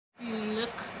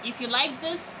if you like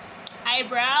this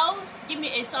eyebrow, give me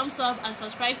a thumbs up and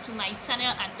subscribe to my channel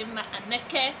at Dima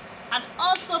Aneke, and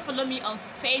also follow me on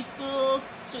Facebook,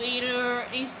 Twitter,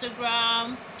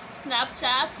 Instagram,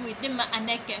 Snapchat with Dima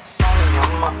Aneke.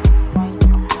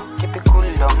 Keep it cool,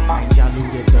 love, ma.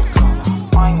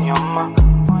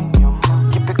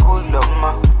 Keep it cool, love,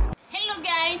 ma. Hello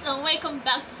guys, and welcome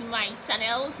back to my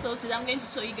channel. So today I'm going to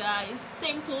show you guys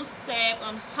simple step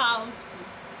on how to,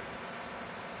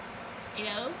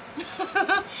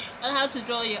 on how to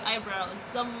draw your eyebrows.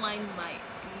 Don't mind my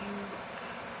look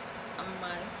and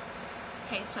my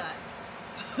hair tie.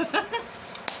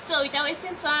 So without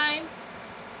wasting time,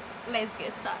 let's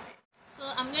get started. So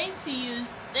I'm going to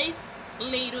use this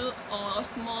little or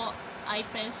small eye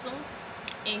pencil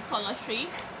in color 3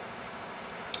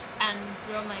 and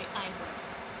draw my eyebrow.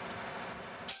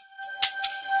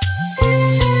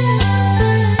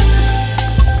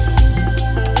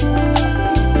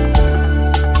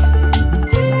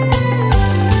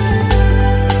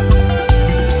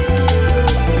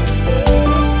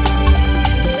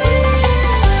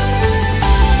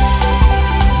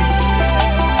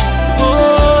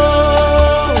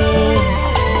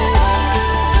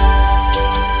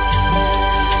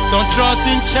 Some trust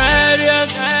in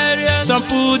chariots, some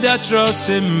put their trust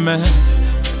in men.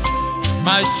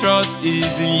 My trust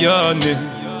is in your name,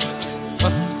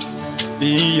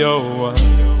 in your word.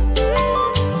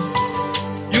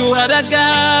 You are the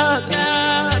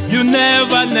God, you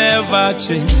never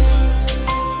change.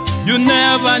 You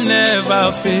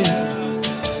never fail.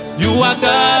 You are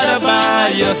God by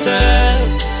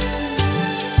yourself.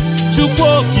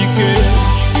 Chukokike,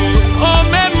 oh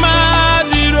mema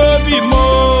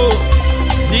dirobimo.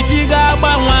 Itiga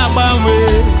banwe,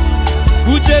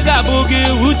 uche gabugi,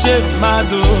 uche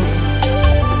mado.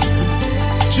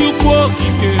 Chukwo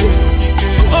kike,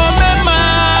 omema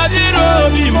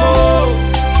dirobimo.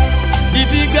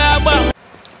 Itiga banwe.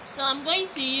 So I'm going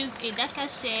to use a darker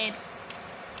shade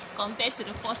compared to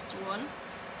the first one.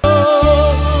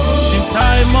 In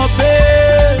time of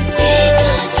pain,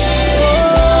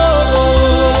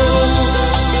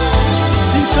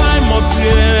 in time of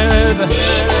tears.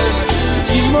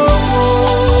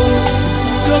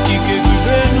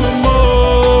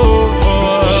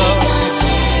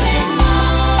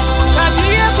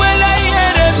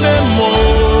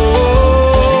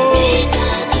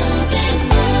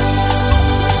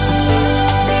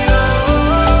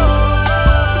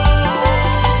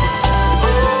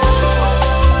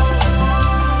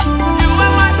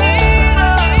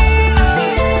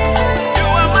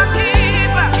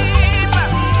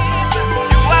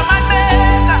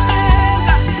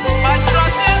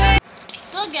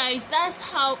 That's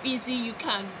how easy you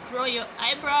can draw your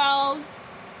eyebrows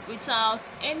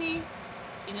without any,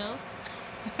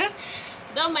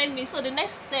 don't mind me. So the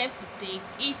next step to take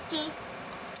is to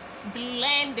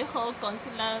blend the whole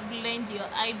concealer, blend your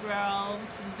eyebrow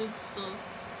to look so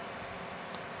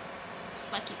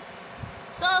sparkly.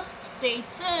 So stay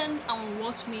tuned and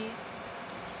watch me.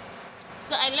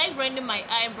 So I like blending my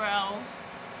eyebrow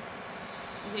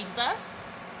with this.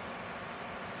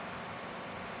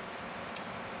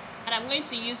 And I'm going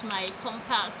to use my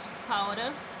compact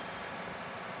powder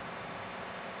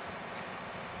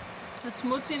to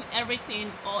smoothen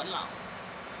everything all out.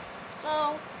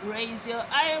 So raise your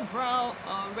eyebrow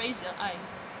or raise your eye.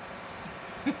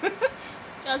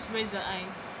 Just raise your eye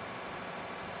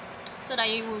so that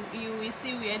you will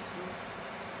see where to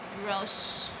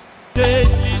brush.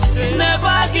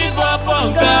 Never give up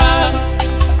on God.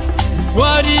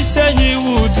 What He said He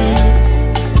would do,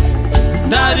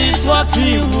 that is what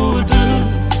He would do.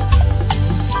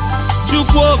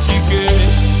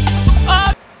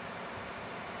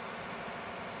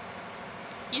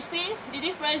 You see the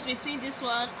difference between this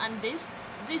one and this?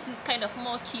 This is kind of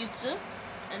more cute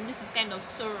and this is kind of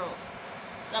so rough.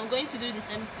 So I'm going to do the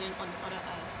same thing on the other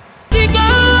eye.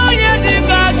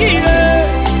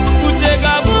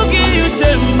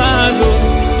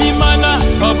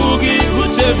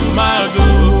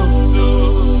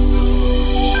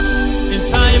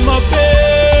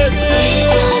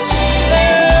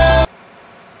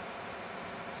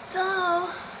 So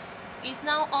it's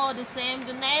now all the same.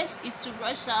 The next is to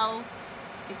brush out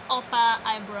the upper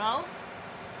eyebrow.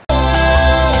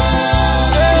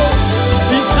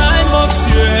 In time of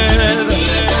tears,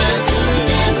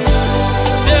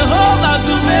 Jehovah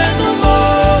to me no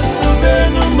more, to me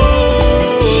no more.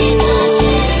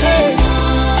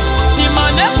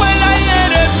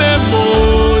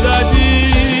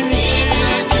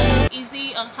 Easy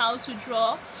on how to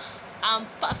draw and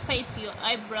perfect your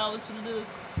eyebrow to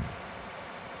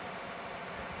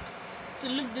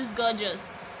look this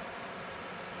gorgeous.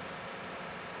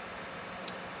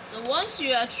 So once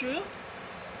you are through,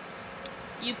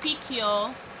 you pick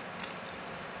your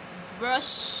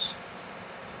brush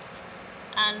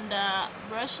and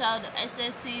brush out the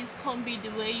excesses, comb it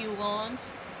the way you want,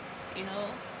 you know.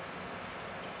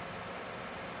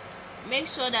 Make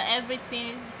sure that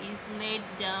everything is laid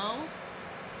down.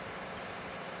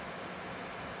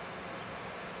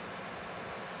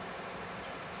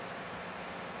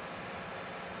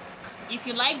 If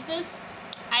you like this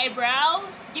eyebrow,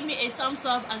 give me a thumbs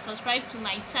up and subscribe to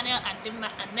my channel Adima,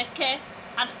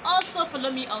 and also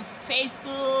follow me on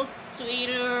Facebook,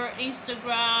 Twitter,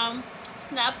 Instagram,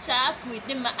 Snapchat with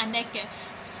Dima Aneke.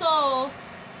 So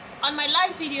on my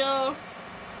last video,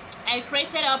 I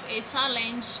created up a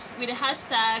challenge with the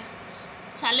hashtag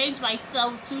challenge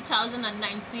myself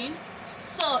 2019.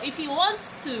 So if you want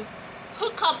to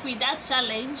hook up with that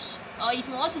challenge, or if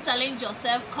you want to challenge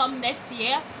yourself come next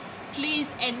year,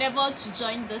 please endeavor to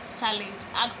join this challenge,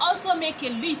 and also make a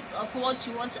list of what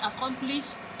you want to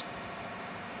accomplish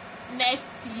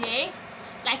next year.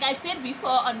 Like I said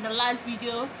before on the last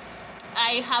video,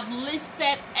 I have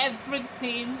listed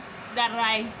everything that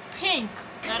I think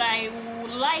that I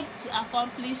would like to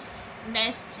accomplish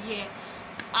next year,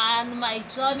 and my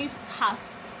journey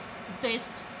starts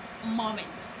this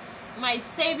moment. My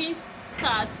savings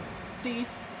starts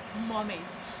this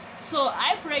moment. So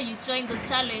I pray you join the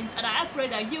challenge, and I pray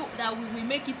that we will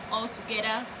make it all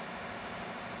together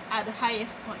at the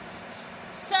highest point.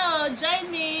 So join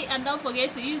me, and don't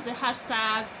forget to use the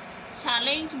hashtag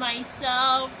challenge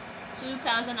myself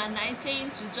 2019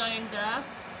 to join the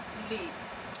league.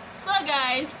 So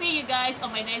guys, see you guys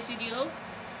on my next video.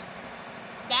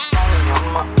 Bye.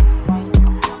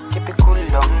 Keep it cool,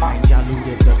 love, ma.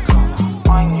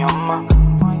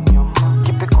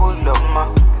 Keep it cool, love,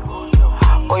 ma.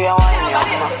 Oh yeah,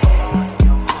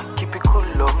 keep it cool,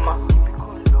 love, ma.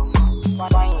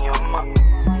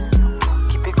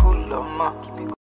 Keep it cool, love, ma.